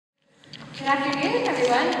afternoon,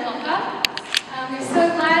 everyone, and welcome. We're so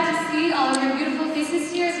glad to see all of your beautiful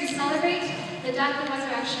faces here as we celebrate the death and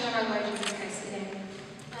resurrection of our Lord Jesus Christ today.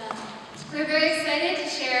 We're very excited to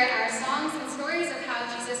share our songs and stories of how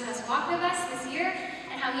Jesus has walked with us this year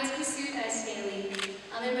and how he has pursued us daily.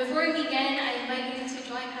 And before we begin, I invite you to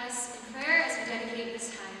join us in prayer as we dedicate this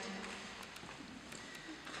time to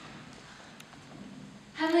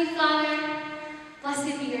God. Heavenly Father,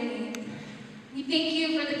 blessed be your name. We thank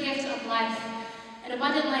you for the gift of life, an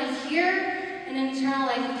abundant life here, and an eternal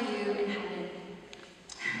life with you in heaven.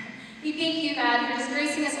 We thank you, God, for just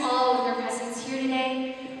gracing us all with your presence here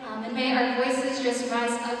today, and may our voices just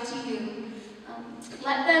rise up to you.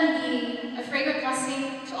 Let them be a fragrant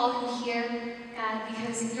blessing to all who hear, God,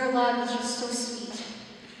 because your love is just so sweet.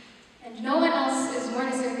 And no one else is more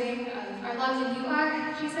deserving of our love than you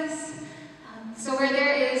are, Jesus. So where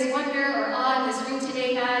there is wonder or awe in this room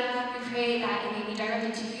today, God, we pray that it may be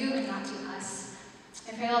directed to you and not to us.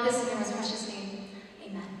 I pray all this in your most precious name.